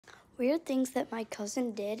weird things that my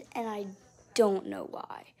cousin did, and I don't know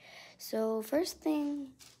why. So first thing,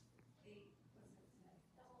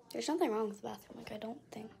 there's nothing wrong with the bathroom, like I don't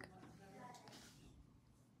think.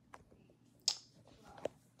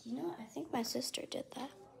 You know what? I think my sister did that.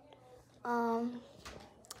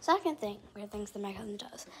 Second thing, weird things that my cousin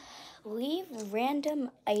does. Leave random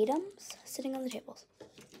items sitting on the tables.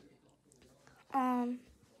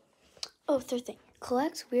 Third thing,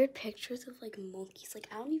 collects weird pictures of like monkeys. Like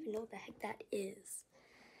I don't even know what the heck that is.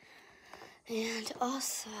 And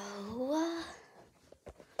also,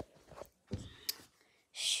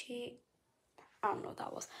 I don't know what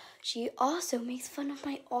that was. She also makes fun of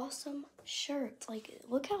my awesome shirt. Like,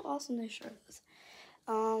 look how awesome this shirt is.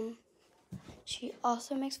 She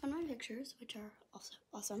also makes fun of my pictures, which are also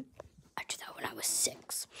awesome. I did that when I was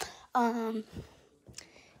 6.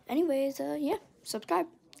 Anyways, yeah, subscribe.